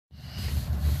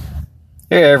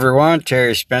Hey everyone,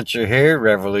 Terry Spencer here,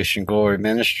 Revolution Glory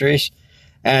Ministries.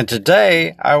 And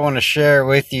today I want to share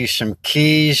with you some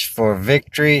keys for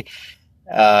victory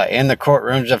in the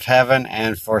courtrooms of heaven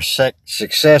and for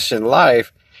success in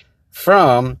life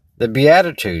from the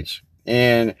Beatitudes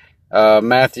in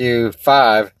Matthew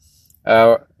 5.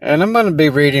 And I'm going to be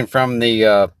reading from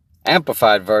the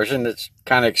Amplified Version that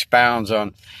kind of expounds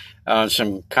on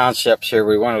some concepts here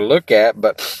we want to look at,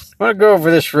 but I want to go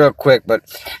over this real quick.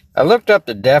 But I looked up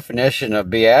the definition of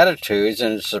Beatitudes,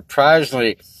 and it's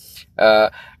surprisingly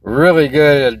really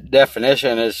good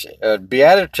definition. Is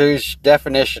Beatitudes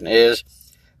definition is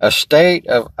a state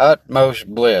of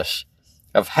utmost bliss,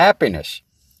 of happiness,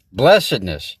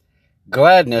 blessedness,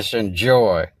 gladness, and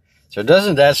joy. So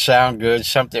doesn't that sound good?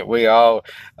 Something we all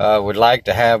would like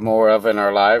to have more of in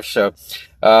our lives. So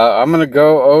I'm going to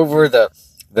go over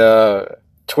the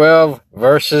 12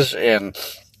 verses in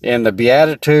the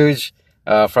Beatitudes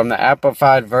from the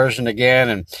Amplified Version again.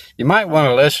 And you might want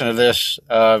to listen to this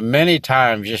many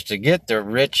times just to get the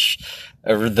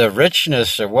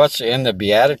richness of what's in the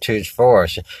Beatitudes for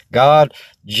us. God,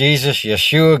 Jesus,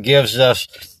 Yeshua gives us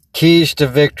keys to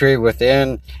victory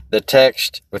within the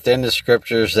text, within the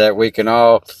scriptures, that we can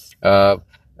all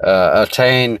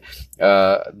attain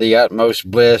the utmost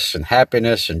bliss and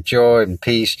happiness and joy and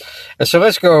peace. And so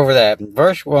let's go over that. In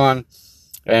verse 1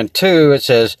 and 2, it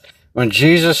says, "When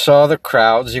Jesus saw the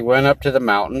crowds, he went up to the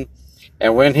mountain,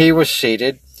 and when he was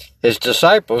seated, his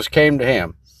disciples came to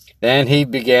him. Then he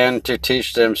began to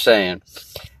teach them, saying,"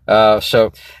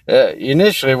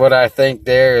 initially what I think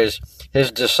there is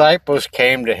his disciples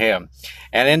came to him.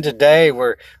 And in today,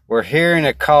 we're hearing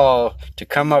a call to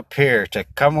come up here, to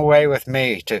come away with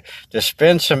me, to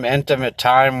spend some intimate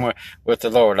time with the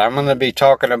Lord. I'm going to be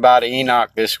talking about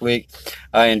Enoch this week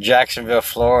in Jacksonville,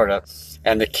 Florida,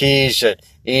 and the keys that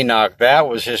Enoch, that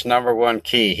was his number one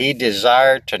key. He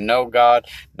desired to know God,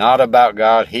 not about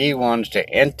God. He wanted to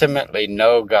intimately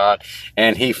know God,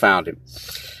 and he found him.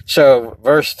 So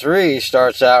verse 3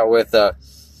 starts out with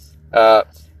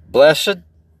blessed,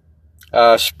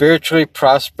 spiritually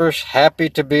prosperous, happy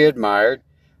to be admired,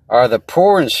 are the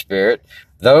poor in spirit,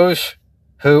 those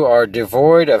who are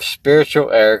devoid of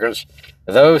spiritual arrogance,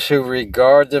 those who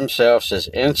regard themselves as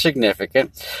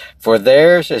insignificant, for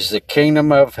theirs is the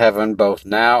kingdom of heaven, both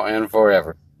now and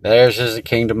forever. Theirs is the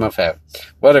kingdom of heaven.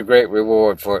 What a great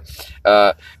reward for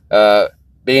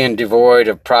being devoid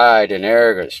of pride and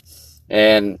arrogance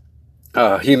and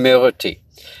humility.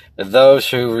 Those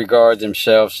who regard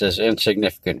themselves as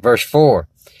insignificant. Verse 4,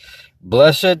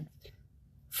 blessed,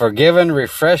 forgiven,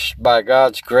 refreshed by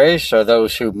God's grace are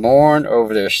those who mourn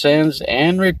over their sins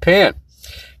and repent,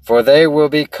 for they will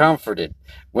be comforted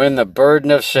when the burden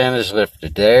of sin is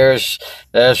lifted. There's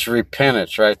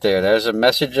repentance right there. There's a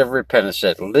message of repentance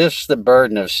that lifts the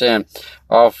burden of sin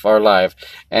off our life,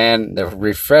 and the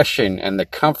refreshing and the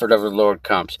comfort of the Lord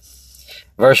comes.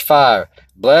 Verse 5,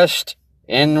 blessed,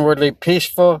 inwardly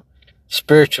peaceful,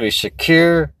 spiritually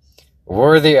secure,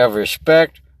 worthy of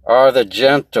respect are the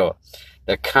gentle,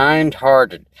 the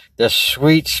kind-hearted, the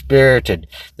sweet-spirited,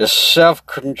 the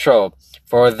self-controlled,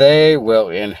 for they will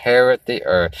inherit the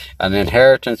earth. An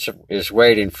inheritance is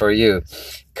waiting for you.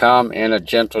 Come in a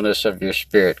gentleness of your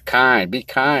spirit. Kind, be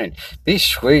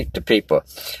sweet to people.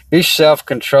 Be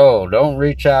self-controlled. Don't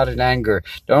reach out in anger.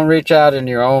 Don't reach out in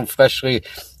your own fleshly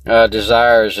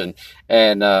desires and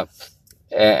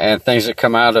things that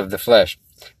come out of the flesh.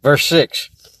 Verse 6,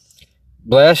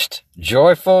 blessed,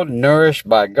 joyful, nourished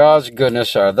by God's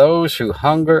goodness are those who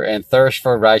hunger and thirst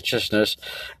for righteousness,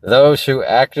 those who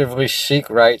actively seek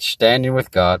right standing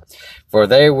with God, for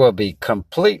they will be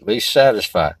completely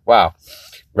satisfied. Wow.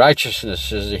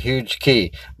 Righteousness is a huge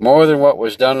key, more than what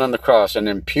was done on the cross, and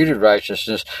imputed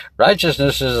righteousness.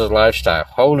 Righteousness is a lifestyle.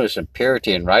 Wholeness and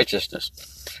purity and righteousness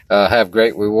have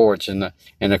great rewards in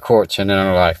the courts and in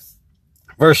our life.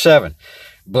 Verse 7,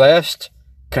 blessed,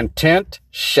 content,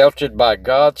 sheltered by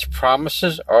God's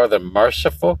promises are the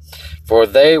merciful, for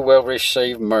they will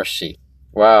receive mercy.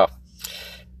 Wow.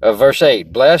 Verse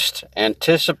 8, blessed,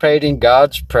 anticipating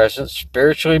God's presence,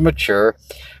 spiritually mature,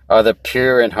 are the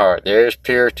pure in heart. There's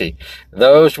purity.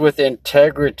 Those with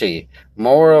integrity,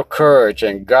 moral courage,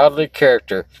 and godly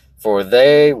character, for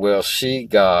they will see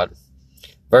God.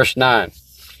 Verse 9,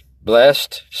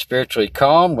 blessed, spiritually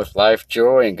calm, with life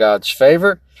joy and God's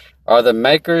favor, are the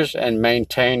makers and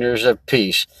maintainers of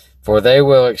peace, for they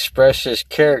will express his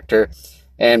character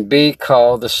and be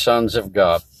called the sons of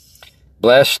God.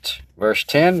 Blessed, verse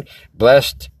 10,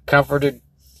 blessed, comforted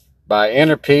by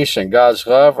inner peace and God's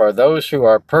love are those who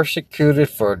are persecuted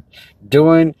for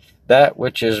doing that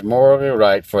which is morally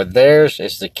right, for theirs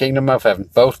is the kingdom of heaven,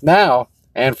 both now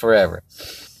and forever.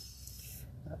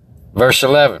 Verse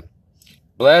 11.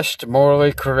 Blessed,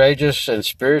 morally courageous, and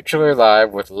spiritually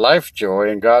alive with life joy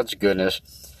in God's goodness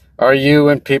are you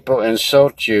when people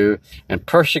insult you and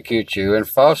persecute you and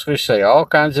falsely say all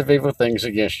kinds of evil things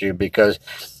against you because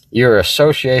your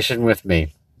association with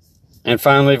me. And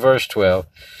finally, verse 12.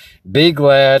 Be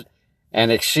glad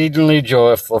and exceedingly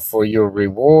joyful, for your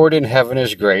reward in heaven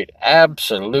is great,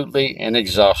 absolutely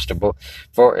inexhaustible.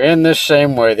 For in this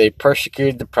same way they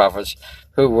persecuted the prophets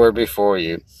who were before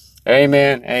you.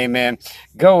 Amen, amen.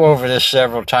 Go over this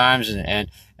several times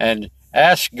and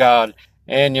ask God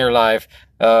in your life.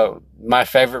 My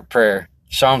favorite prayer,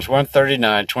 Psalms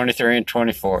 139, 23 and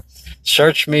 24.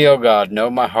 Search me, O God, know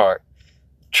my heart.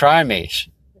 Try me,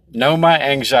 know my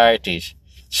anxieties.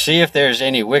 See if there is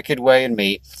any wicked way in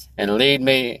me, and lead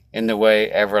me in the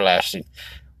way everlasting.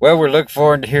 Well, we look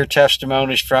forward to hear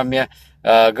testimonies from you.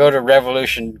 Go to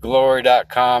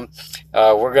revolutionglory.com.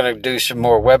 We're going to do some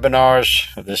more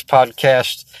webinars. This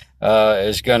podcast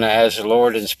is going to, as the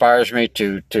Lord inspires me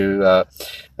to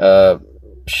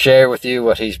share with you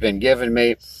what He's been giving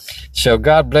me. So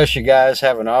God bless you guys.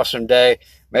 Have an awesome day.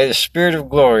 May the Spirit of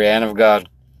glory and of God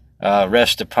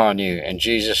rest upon you in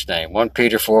Jesus' name. 1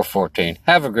 Peter 4:14.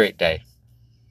 Have a great day.